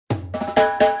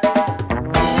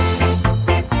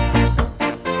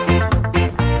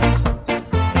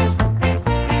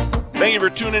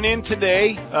tuning in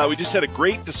today. We just had a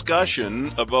great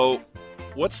discussion about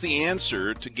what's the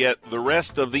answer to get the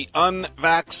rest of the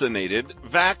unvaccinated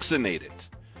vaccinated.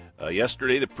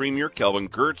 Yesterday, the Premier, Kelvin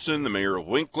Goertzen, the Mayor of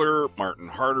Winkler, Martin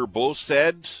Harder, both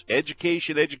said,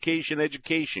 education, education,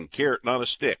 education, carrot, not a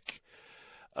stick.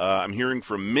 I'm hearing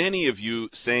from many of you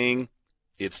saying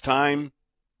it's time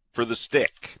for the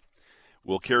stick.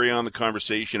 We'll carry on the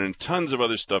conversation and tons of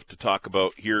other stuff to talk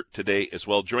about here today as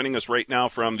well. Joining us right now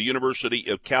from the University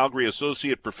of Calgary,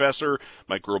 Associate Professor,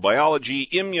 Microbiology,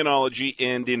 Immunology,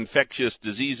 and Infectious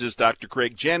Diseases, Dr.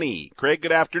 Craig Jenne. Craig,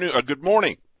 good afternoon, good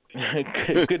morning.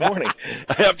 Good morning.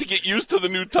 I have to get used to the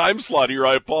new time slot here.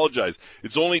 I apologize.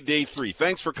 It's only day 3.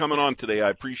 Thanks for coming on today. I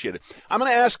appreciate it. I'm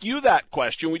going to ask you that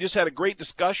question. We just had a great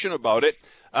discussion about it.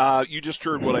 You just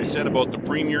heard what I said about the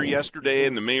Premier yesterday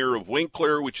and the Mayor of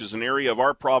Winkler, which is an area of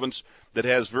our province that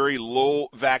has very low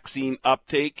vaccine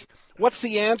uptake. What's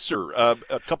the answer?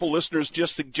 A couple listeners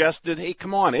just suggested, hey,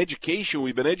 come on, education.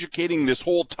 We've been educating this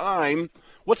whole time.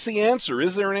 What's the answer?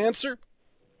 Is there an answer?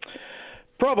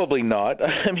 Probably not.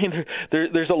 I mean,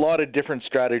 there's a lot of different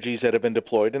strategies that have been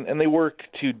deployed, and they work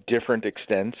to different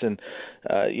extents. And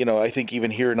I think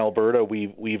even here in Alberta,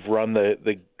 we've run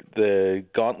the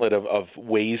gauntlet of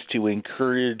ways to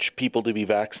encourage people to be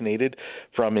vaccinated,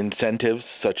 from incentives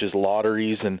such as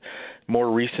lotteries, and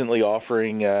more recently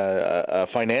offering a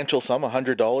financial sum,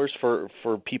 $100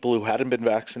 for people who hadn't been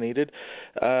vaccinated.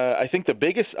 I think the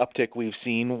biggest uptick we've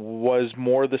seen was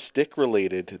more the stick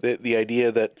related, the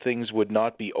idea that things would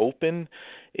not be open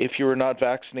if you were not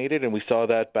vaccinated, and we saw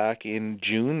that back in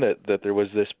June, that there was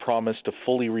this promise to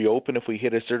fully reopen if we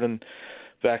hit a certain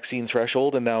vaccine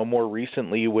threshold, and now more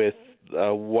recently with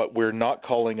what we're not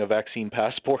calling a vaccine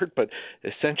passport, but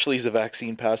essentially is a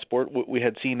vaccine passport, we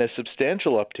had seen a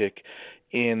substantial uptick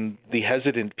in the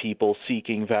hesitant people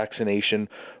seeking vaccination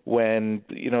when,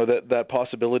 that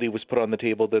possibility was put on the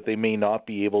table that they may not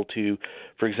be able to,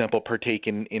 for example, partake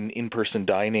in person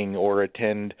dining or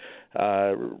attend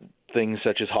things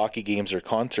such as hockey games or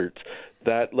concerts.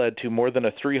 That led to more than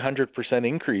a 300%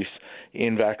 increase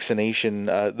in vaccination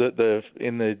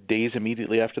in the days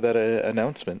immediately after that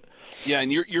announcement. Yeah,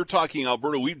 and you're talking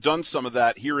Alberta. We've done some of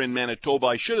that here in Manitoba.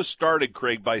 I should have started,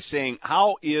 Craig, by saying,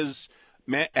 how is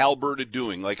Alberta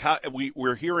doing? Like,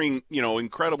 we're hearing,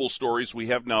 incredible stories we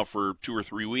have now for 2 or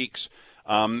 3 weeks.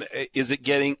 Is it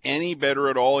getting any better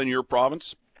at all in your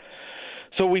province?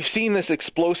 So we've seen this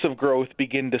explosive growth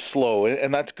begin to slow,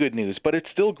 and that's good news, but it's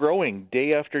still growing.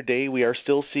 Day after day, we are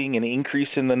still seeing an increase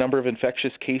in the number of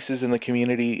infectious cases in the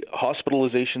community.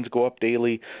 Hospitalizations go up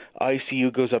daily.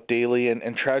 ICU goes up daily. And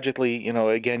tragically,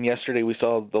 again, yesterday we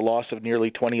saw the loss of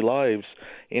nearly 20 lives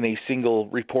in a single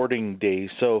reporting day.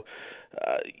 So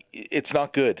it's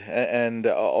not good. And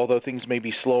although things may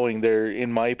be slowing, they're,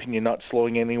 in my opinion, not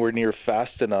slowing anywhere near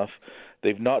fast enough.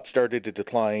 They've not started to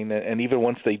decline, and even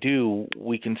once they do,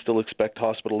 we can still expect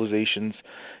hospitalizations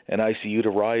and ICU to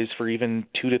rise for even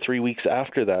 2 to 3 weeks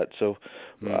after that. So,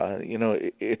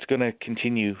 it's going to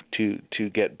continue to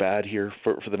get bad here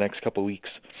for the next couple of weeks.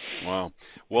 Wow.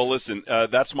 Well, listen,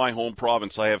 that's my home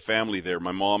province. I have family there.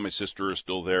 My mom, my sister are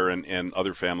still there, and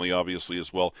other family, obviously,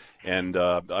 as well. And,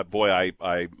 boy,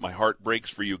 my heart breaks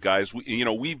for you guys.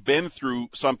 We've been through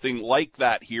something like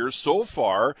that here so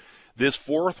far. This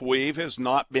 4th wave has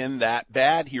not been that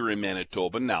bad here in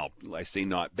Manitoba. Now, I say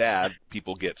not bad.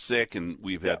 People get sick, and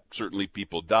we've had certainly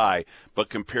people die. But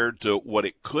compared to what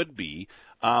it could be,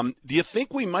 do you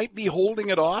think we might be holding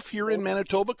it off here in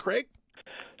Manitoba, Craig?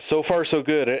 So far, so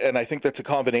good, and I think that's a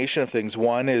combination of things.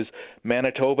 One is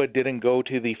Manitoba didn't go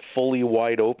to the fully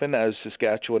wide open as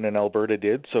Saskatchewan and Alberta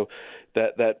did, so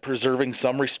that preserving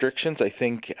some restrictions, I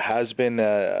think, has been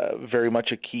very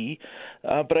much a key.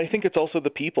 But I think it's also the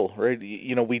people, right?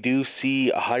 We do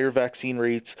see higher vaccine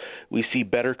rates. We see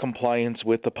better compliance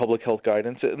with the public health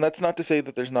guidance, and that's not to say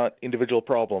that there's not individual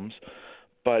problems,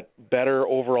 but better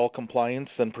overall compliance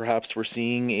than perhaps we're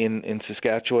seeing in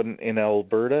Saskatchewan, in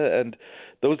Alberta. And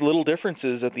those little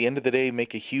differences at the end of the day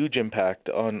make a huge impact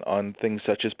on things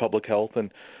such as public health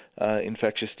and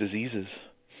infectious diseases.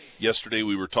 Yesterday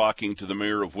we were talking to the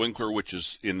Mayor of Winkler, which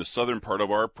is in the southern part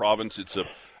of our province. It's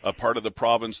a part of the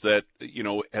province that,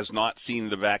 has not seen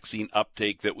the vaccine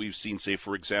uptake that we've seen, say,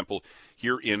 for example,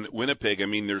 here in Winnipeg. I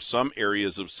mean, there's some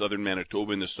areas of southern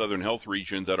Manitoba in the Southern Health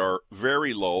Region that are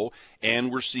very low,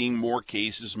 and we're seeing more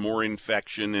cases, more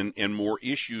infection, and more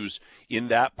issues in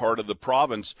that part of the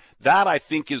province. That, I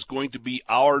think, is going to be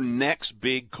our next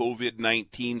big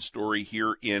COVID-19 story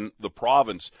here in the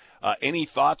province. Any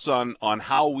thoughts on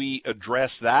how we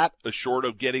address that, short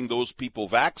of getting those people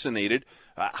vaccinated?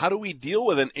 How do we deal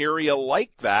with an area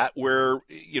like that where,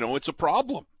 it's a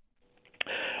problem?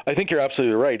 I think you're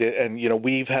absolutely right. And,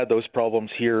 we've had those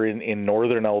problems here in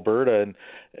northern Alberta. And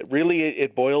really,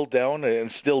 it boiled down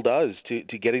and still does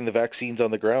to getting the vaccines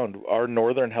on the ground. Our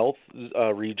Northern Health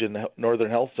region, Northern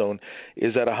Health Zone,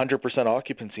 is at 100%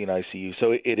 occupancy in ICU.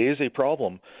 So it is a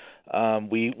problem.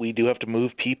 We do have to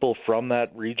move people from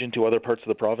that region to other parts of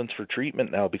the province for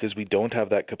treatment now because we don't have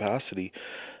that capacity.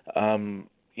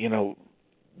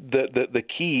 The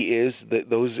key is that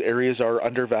those areas are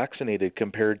under-vaccinated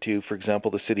compared to, for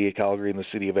example, the city of Calgary and the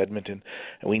city of Edmonton,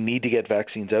 and we need to get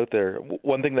vaccines out there.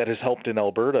 One thing that has helped in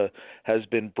Alberta has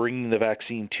been bringing the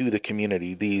vaccine to the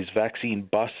community, these vaccine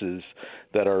buses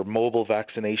that are mobile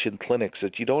vaccination clinics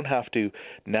that you don't have to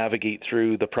navigate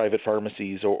through the private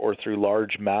pharmacies or through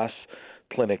large mass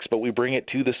clinics, but we bring it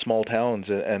to the small towns,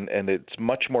 and it's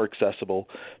much more accessible.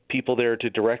 People there to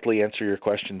directly answer your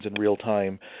questions in real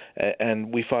time,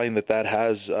 and we find that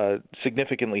has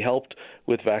significantly helped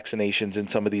with vaccinations in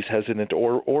some of these hesitant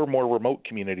or more remote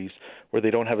communities where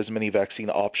they don't have as many vaccine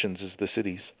options as the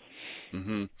cities.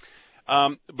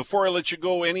 Mm-hmm. Before I let you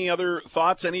go, any other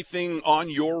thoughts, anything on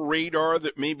your radar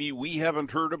that maybe we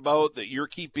haven't heard about that you're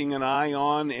keeping an eye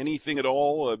on, anything at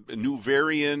all, a new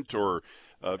variant or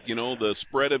the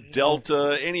spread of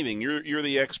Delta, anything? You're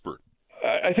the expert.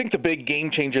 I think the big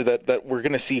game changer that we're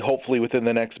going to see hopefully within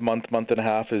the next month and a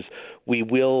half is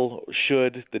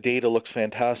should the data looks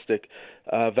fantastic,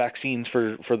 vaccines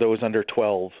for those under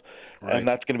 12. Right. And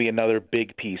that's going to be another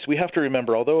big piece. We have to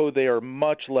remember, although they are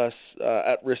much less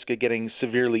at risk of getting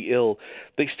severely ill,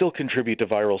 they still contribute to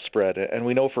viral spread. And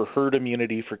we know for herd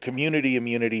immunity, for community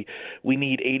immunity, we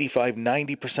need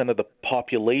 85-90% of the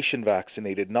population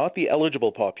vaccinated, not the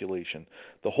eligible population,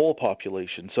 the whole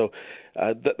population. So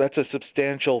that's a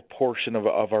substantial portion of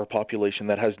our population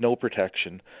that has no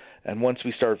protection. And once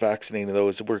we start vaccinating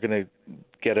those, we're going to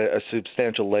get a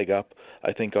substantial leg up,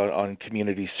 I think, on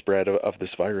community spread of this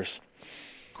virus.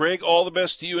 Craig, all the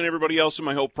best to you and everybody else in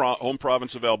my home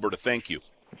province of Alberta. Thank you.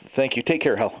 Thank you. Take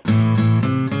care, Hal.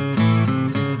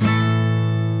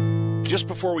 Just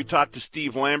before we talk to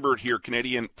Steve Lambert here,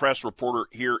 Canadian press reporter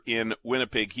here in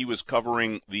Winnipeg, he was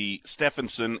covering the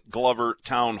Stephenson Glover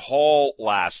Town Hall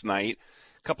last night.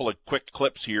 A couple of quick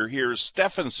clips here. Here's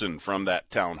Stephenson from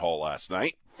that town hall last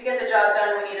night. To get the job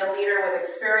done, we need a leader with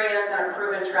experience and a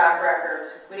proven track record.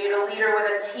 We need a leader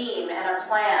with a team and a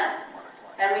plan.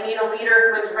 And we need a leader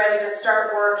who is ready to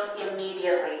start work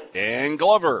immediately. And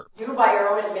Glover. You, by your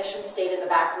own admission, stayed in the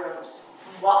back rooms,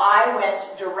 while I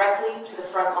went directly to the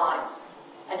front lines.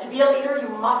 And to be a leader, you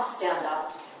must stand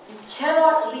up. You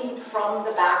cannot lead from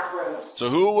the back rooms. So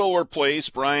who will replace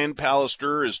Brian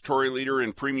Pallister as Tory leader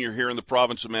and premier here in the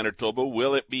province of Manitoba?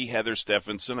 Will it be Heather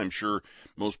Stephenson? I'm sure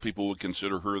most people would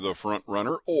consider her the front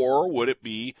runner. Or would it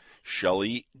be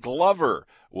Shelley Glover?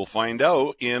 We'll find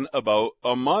out in about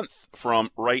a month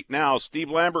from right now. Steve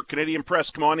Lambert, Canadian Press,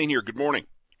 come on in here. Good morning.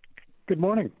 Good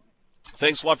morning.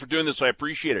 Thanks a lot for doing this. I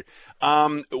appreciate it.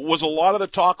 Was a lot of the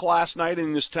talk last night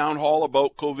in this town hall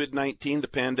about COVID-19, the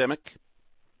pandemic?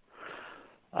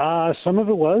 Some of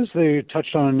it was. They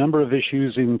touched on a number of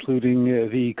issues, including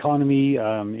the economy,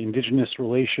 Indigenous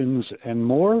relations, and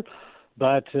more.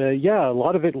 But, a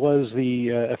lot of it was the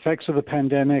effects of the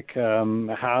pandemic,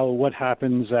 what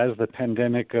happens as the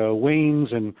pandemic wanes,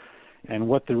 and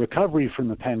what the recovery from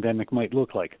the pandemic might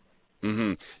look like.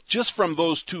 Mm-hmm. Just from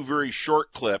those two very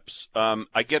short clips,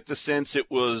 I get the sense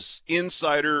it was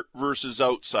insider versus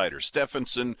outsider,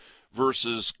 Stephenson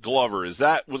versus Glover. Was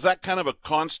that kind of a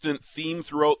constant theme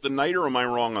throughout the night, or am I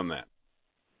wrong on that?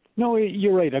 No,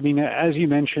 you're right. I mean, as you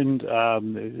mentioned,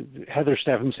 Heather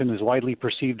Stephenson is widely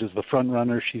perceived as the front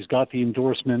runner. She's got the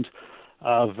endorsement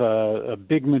of a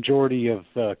big majority of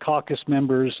caucus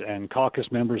members, and caucus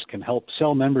members can help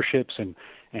sell memberships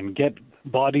and get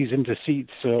bodies into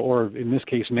seats, or in this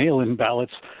case, mail-in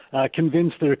ballots,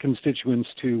 convince their constituents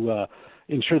to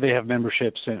ensure they have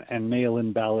memberships and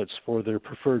mail-in ballots for their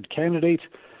preferred candidate.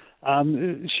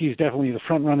 She's definitely the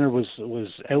front runner, was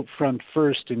out front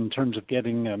first in terms of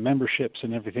getting memberships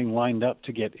and everything lined up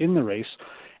to get in the race.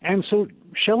 And so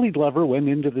Shelley Glover went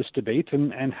into this debate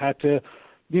and had to,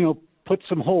 put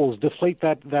some holes, deflate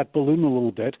that balloon a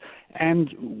little bit,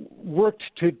 and worked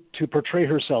to portray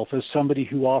herself as somebody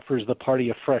who offers the party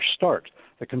a fresh start.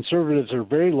 The Conservatives are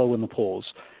very low in the polls,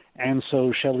 and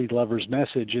so Shelley Glover's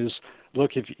message is,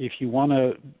 look, if you want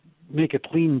to make a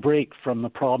clean break from the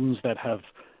problems that have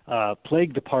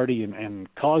plagued the party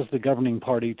and caused the governing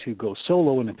party to go so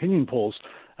low in opinion polls,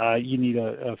 you need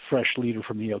a fresh leader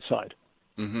from the outside.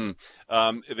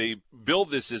 Mm-hmm. They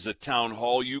billed this as a town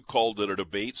hall. You called it a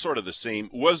debate, sort of the same.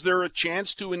 Was there a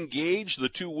chance to engage the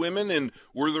two women, and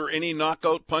were there any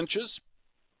knockout punches?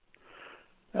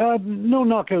 No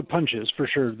knockout punches for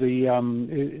sure.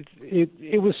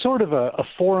 It was sort of a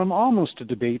forum, almost a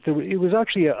debate. It was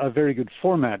actually a very good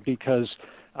format because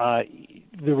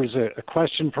there was a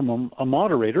question from a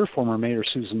moderator, former Mayor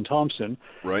Susan Thompson,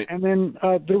 right? And then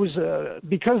there was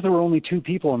because there were only two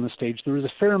people on the stage, there was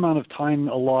a fair amount of time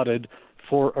allotted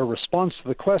for a response to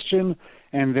the question,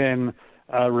 and then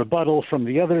a rebuttal from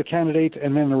the other candidate,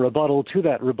 and then a rebuttal to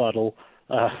that rebuttal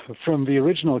from the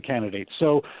original candidate.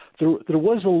 So there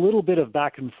was a little bit of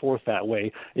back and forth that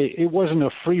way. It wasn't a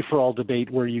free-for-all debate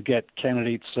where you get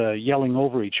candidates yelling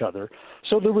over each other.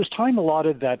 So there was time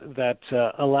allotted that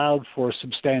allowed for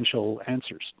substantial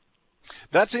answers.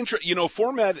 That's interesting. You know,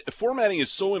 formatting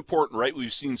is so important, right?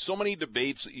 We've seen so many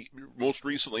debates, most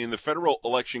recently in the federal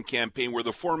election campaign, where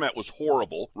the format was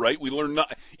horrible, right? We learned,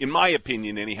 in my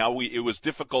opinion anyhow, it was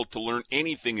difficult to learn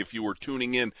anything if you were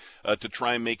tuning in to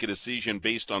try and make a decision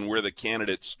based on where the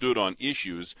candidate stood on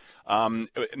issues.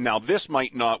 Now, this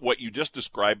might not, what you just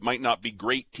described, might not be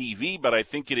great TV, but I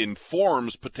think it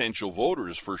informs potential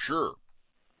voters for sure.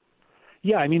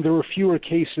 Yeah, I mean, there were fewer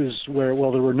cases where,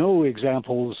 well, there were no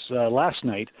examples last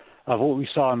night of what we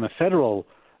saw in the federal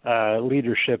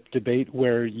leadership debate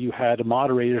where you had a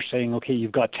moderator saying, okay,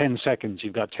 you've got 10 seconds,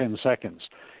 you've got 10 seconds.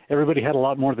 Everybody had a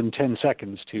lot more than 10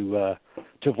 seconds to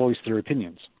voice their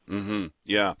opinions. Mm-hmm.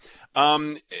 Yeah.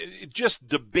 Just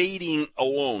debating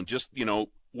alone,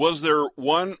 was there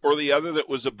one or the other that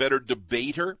was a better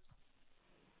debater?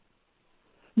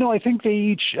 No, I think they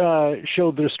each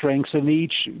showed their strengths and they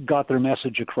each got their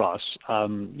message across.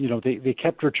 They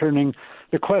kept returning.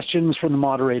 The questions from the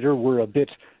moderator were a bit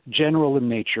general in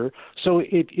nature, so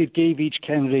it gave each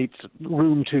candidate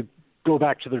room to go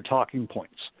back to their talking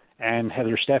points. And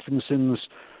Heather Stephenson's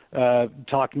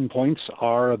talking points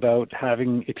are about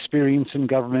having experience in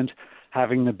government,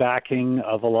 having the backing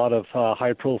of a lot of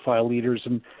high-profile leaders,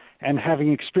 and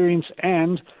having experience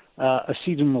and a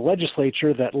seat in the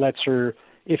legislature that lets her,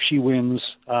 if she wins,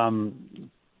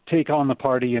 take on the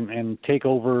party and take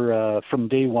over from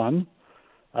day one,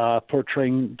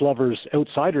 portraying Glover's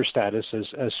outsider status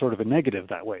as sort of a negative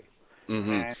that way.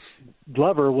 Mm-hmm. And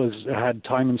Glover had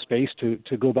time and space to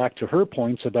go back to her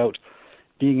points about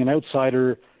being an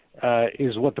outsider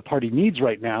is what the party needs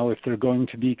right now if they're going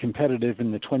to be competitive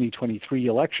in the 2023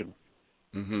 election.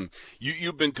 Mm-hmm.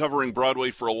 You've been covering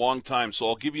Broadway for a long time, so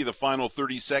I'll give you the final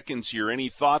 30 seconds here. Any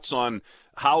thoughts on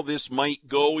how this might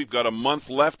go? We've got a month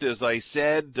left, as I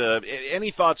said.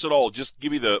 Any thoughts at all? Just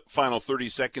give me the final 30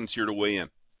 seconds here to weigh in.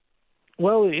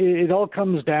 Well, it all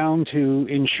comes down to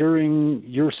ensuring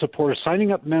your support.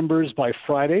 Signing up members by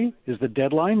Friday is the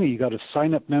deadline. You got to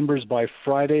sign up members by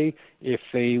Friday if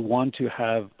they want to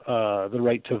have the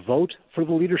right to vote for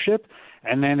the leadership.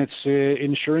 And then it's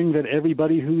ensuring that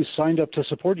everybody who's signed up to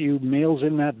support you mails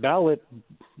in that ballot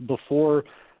before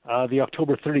the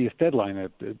October 30th deadline.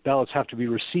 Ballots have to be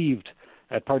received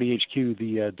at Party HQ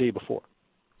the day before.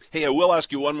 Hey, I will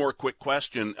ask you one more quick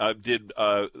question. Did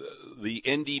the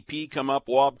NDP come up,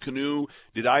 Wab Kinew?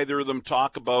 Did either of them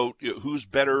talk about who's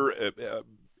better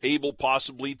able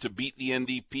possibly to beat the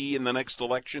NDP in the next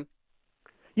election?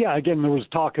 Yeah, again, there was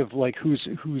talk of like who's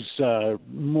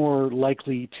more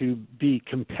likely to be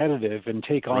competitive and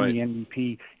take on the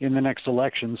NDP in the next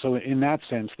election. So in that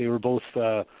sense, they were both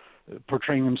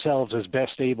portraying themselves as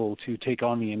best able to take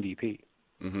on the NDP.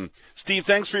 Mm-hmm. Steve,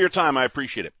 thanks for your time. I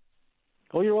appreciate it.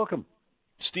 Oh, you're welcome.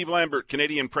 Steve Lambert,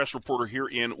 Canadian press reporter here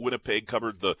in Winnipeg,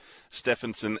 covered the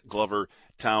Stephenson-Glover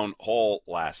town hall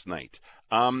last night.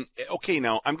 Okay,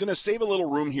 now I'm going to save a little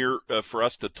room here for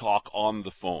us to talk on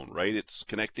the phone, right? It's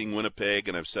Connecting Winnipeg,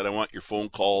 and I've said I want your phone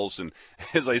calls. And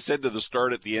as I said to the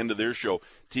start at the end of their show,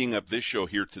 teeing up this show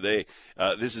here today,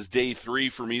 this is day 3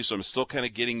 for me, so I'm still kind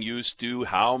of getting used to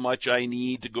how much I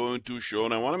need to go into a show.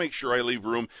 And I want to make sure I leave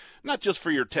room, not just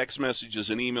for your text messages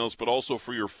and emails, but also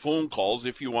for your phone calls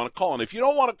if you want to call. And if you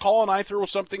don't want to call and I throw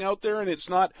something out there and it's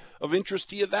not of interest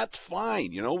to you, that's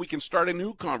fine. You know, we can start a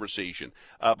new conversation.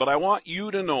 But I want you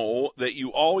to know that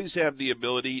you always have the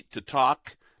ability to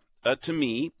talk to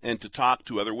me and to talk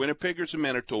to other Winnipeggers and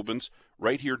Manitobans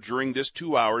right here during this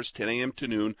 2 hours, 10 a.m. to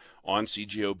noon on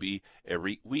CJOB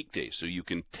every weekday. So you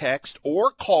can text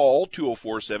or call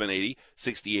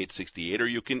 204-780-6868, or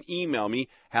you can email me,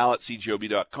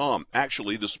 hal@cjob.com.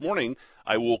 Actually, this morning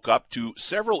I woke up to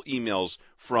several emails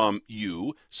from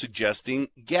you suggesting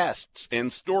guests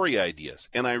and story ideas,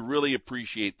 and I really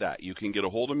appreciate that. You can get a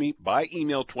hold of me by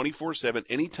email 24/7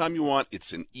 anytime you want.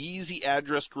 It's an easy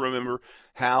address to remember,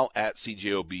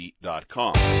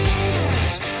 hal@cjob.com.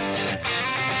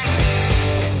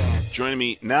 Joining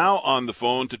me now on the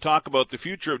phone to talk about the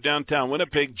future of downtown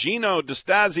Winnipeg, Gino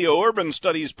D'Stasio, urban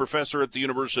studies professor at the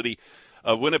University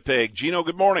of Winnipeg. Gino,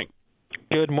 good morning.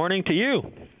 Good morning to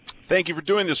you. Thank you for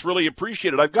doing this. Really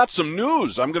appreciate it. I've got some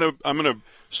news. I'm gonna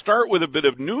start with a bit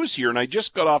of news here, and I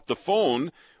just got off the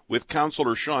phone with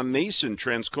Councillor Sean Nason,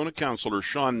 Transcona Councillor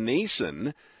Sean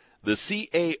Nason. The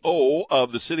CAO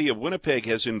of the City of Winnipeg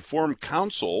has informed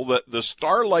Council that the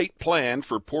Starlight plan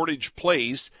for Portage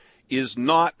Place is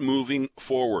not moving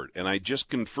forward, and I just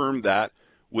confirmed that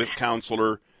with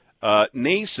Councillor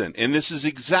Nason. And this is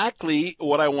exactly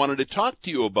what I wanted to talk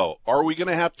to you about. Are we going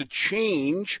to have to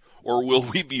change, or will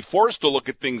we be forced to look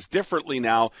at things differently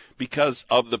now because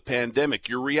of the pandemic?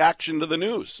 Your reaction to the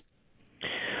news?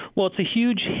 Well, it's a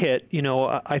huge hit. You know,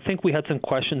 I think we had some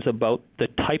questions about the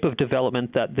type of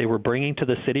development that they were bringing to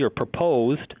the city or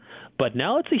proposed, but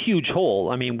now it's a huge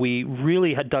hole. I mean, we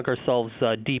really had dug ourselves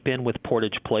deep in with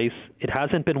Portage Place. It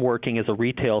hasn't been working as a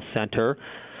retail center.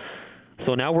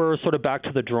 So now we're sort of back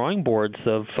to the drawing boards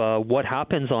of what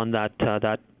happens on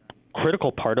that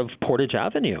critical part of Portage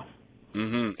Avenue.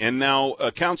 Mm-hmm. And now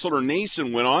Councillor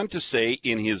Nason went on to say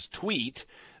in his tweet,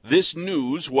 this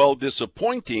news, while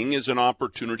disappointing, is an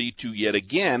opportunity to yet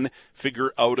again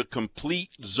figure out a complete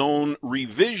zone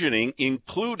revisioning,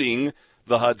 including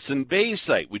the Hudson Bay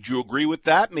site. Would you agree with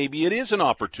that? Maybe it is an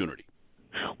opportunity.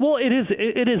 Well, it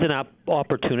is an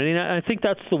opportunity, and I think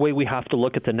that's the way we have to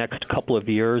look at the next couple of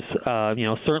years.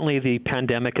 Certainly the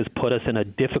pandemic has put us in a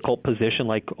difficult position,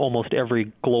 like almost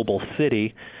every global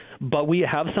city. But we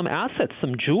have some assets,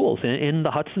 some jewels in the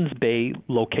Hudson's Bay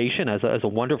location as a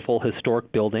wonderful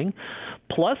historic building.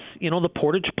 Plus, the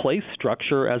Portage Place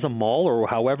structure as a mall, or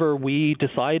however we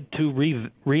decide to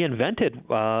reinvent it,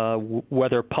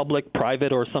 whether public,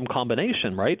 private, or some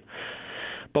combination, right?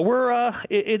 But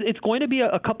it's going to be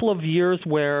a couple of years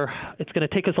where it's going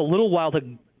to take us a little while to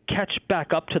catch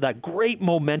back up to that great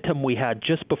momentum we had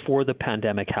just before the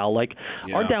pandemic, Hal.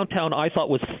 Our downtown, I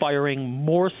thought, was firing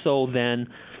more so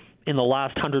than in the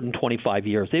last 125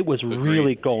 years. It was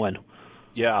really going.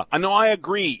 Yeah, I know. I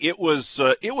agree. It was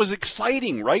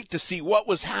exciting, right, to see what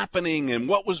was happening and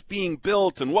what was being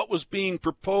built and what was being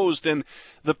proposed. And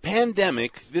this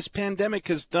pandemic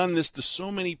has done this to so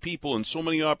many people and so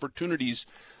many opportunities.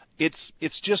 It's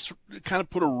just kind of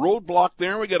put a roadblock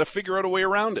there, and we got to figure out a way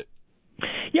around it.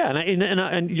 Yeah,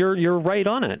 and you're right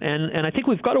on it. And I think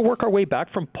we've got to work our way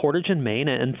back from Portage and Main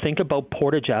and think about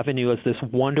Portage Avenue as this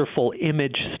wonderful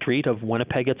image street of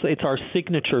Winnipeg. It's our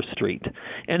signature street,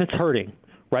 and it's hurting,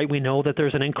 right? We know that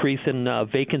there's an increase in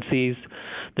vacancies.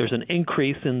 There's an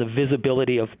increase in the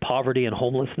visibility of poverty and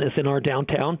homelessness in our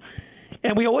downtown.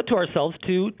 And we owe it to ourselves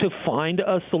to find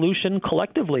a solution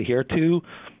collectively here to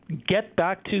get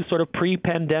back to sort of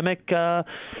pre-pandemic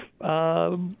progress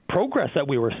that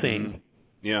we were seeing. Mm-hmm.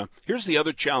 Yeah. Here's the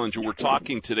other challenge. We're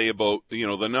talking today about,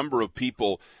 the number of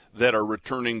people that are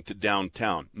returning to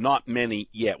downtown. Not many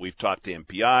yet. We've talked to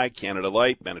MPI, Canada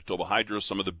Light, Manitoba Hydro,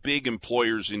 some of the big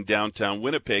employers in downtown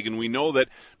Winnipeg, and we know that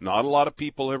not a lot of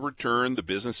people have returned. The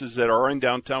businesses that are in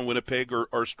downtown Winnipeg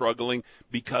are struggling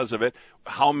because of it.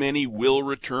 How many will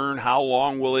return? How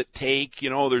long will it take?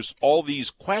 There's all these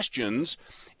questions.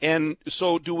 And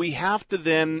so do we have to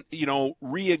then,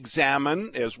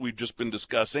 re-examine, as we've just been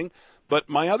discussing? But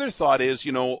my other thought is,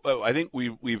 I think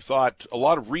we've thought a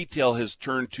lot of retail has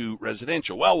turned to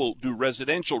residential. Well, we'll do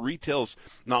residential. Retail's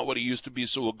not what it used to be,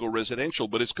 so we'll go residential.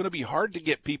 But it's going to be hard to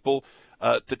get people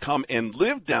to come and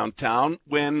live downtown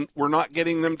when we're not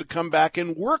getting them to come back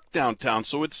and work downtown.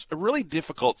 So it's a really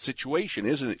difficult situation,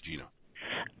 isn't it, Gino?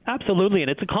 Absolutely, and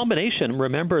it's a combination.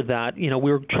 Remember that,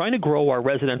 we're trying to grow our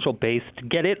residential base to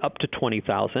get it up to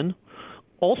 20,000.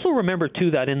 Also remember, too,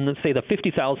 that in, say, the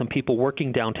 50,000 people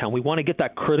working downtown, we want to get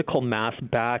that critical mass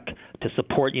back to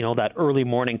support, that early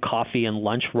morning coffee and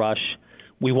lunch rush.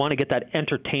 We want to get that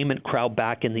entertainment crowd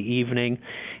back in the evening.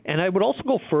 And I would also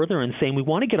go further in saying we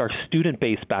want to get our student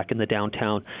base back in the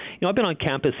downtown. I've been on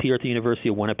campus here at the University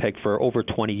of Winnipeg for over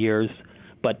 20 years,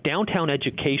 but downtown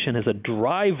education as a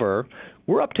driver,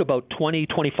 we're up to about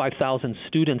 25,000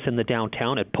 students in the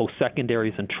downtown at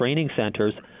post-secondaries and training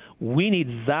centers. We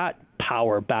need that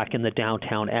power back in the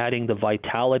downtown, adding the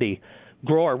vitality,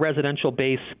 grow our residential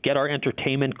base, get our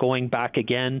entertainment going back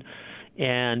again,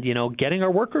 and, getting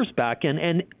our workers back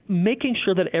and making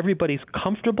sure that everybody's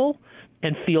comfortable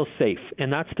and feels safe.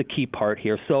 And that's the key part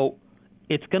here. So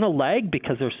it's going to lag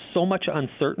because there's so much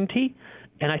uncertainty.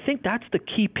 And I think that's the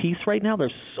key piece right now.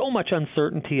 There's so much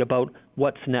uncertainty about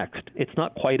what's next. It's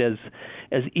not quite as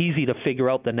easy to figure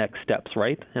out the next steps,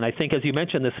 right? And I think, as you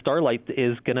mentioned, this Starlight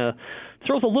is going to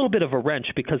throw us a little bit of a wrench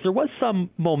because there was some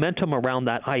momentum around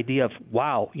that idea of,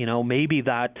 wow, maybe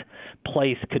that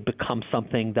place could become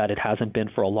something that it hasn't been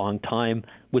for a long time,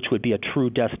 which would be a true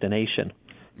destination.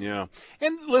 Yeah.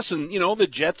 And listen, the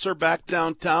Jets are back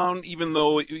downtown, even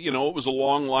though, it was a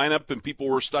long lineup and people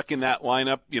were stuck in that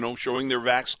lineup, showing their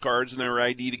Vax cards and their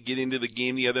ID to get into the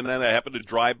game the other night. I happened to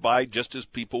drive by just as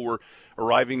people were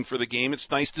arriving for the game.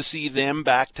 It's nice to see them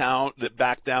back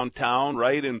downtown,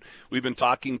 right? And we've been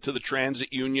talking to the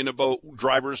transit union about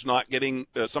drivers not getting,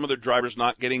 some of their drivers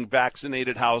not getting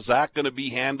vaccinated. How's that going to be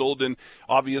handled? And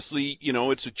obviously,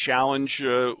 it's a challenge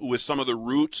with some of the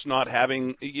routes not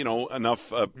having,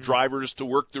 enough drivers to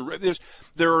work through.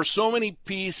 There are so many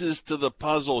pieces to the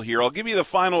puzzle here. I'll give you the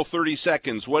final 30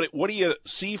 seconds. What do you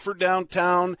see for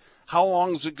downtown? How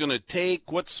long is it going to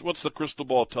take? What's the crystal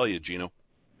ball tell you, Gino?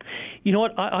 You know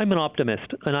what? I'm an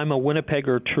optimist, and I'm a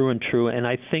Winnipegger true and true, and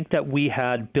I think that we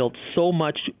had built so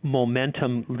much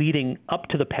momentum leading up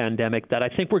to the pandemic that I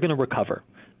think we're going to recover.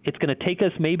 It's going to take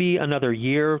us maybe another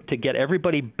year to get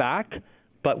everybody back,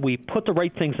 but we put the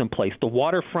right things in place. The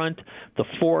waterfront, the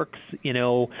Forks,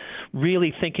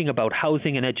 really thinking about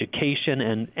housing and education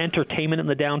and entertainment in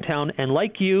the downtown. And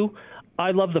like you,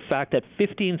 I love the fact that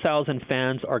 15,000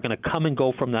 fans are going to come and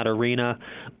go from that arena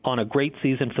on a great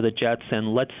season for the Jets,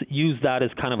 and let's use that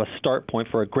as kind of a start point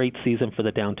for a great season for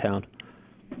the downtown.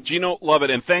 Gino, love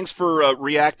it, and thanks for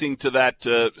reacting to that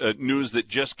news that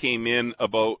just came in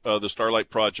about the Starlight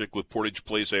Project with Portage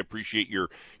Place. I appreciate your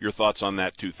thoughts on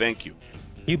that, too. Thank you.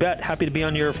 You bet. Happy to be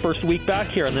on your first week back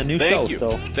here on the new show.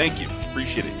 Thank you.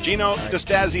 Appreciate it. Gino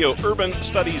D'Astasio, Urban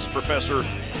Studies Professor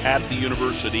at the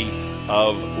University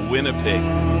of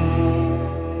Winnipeg.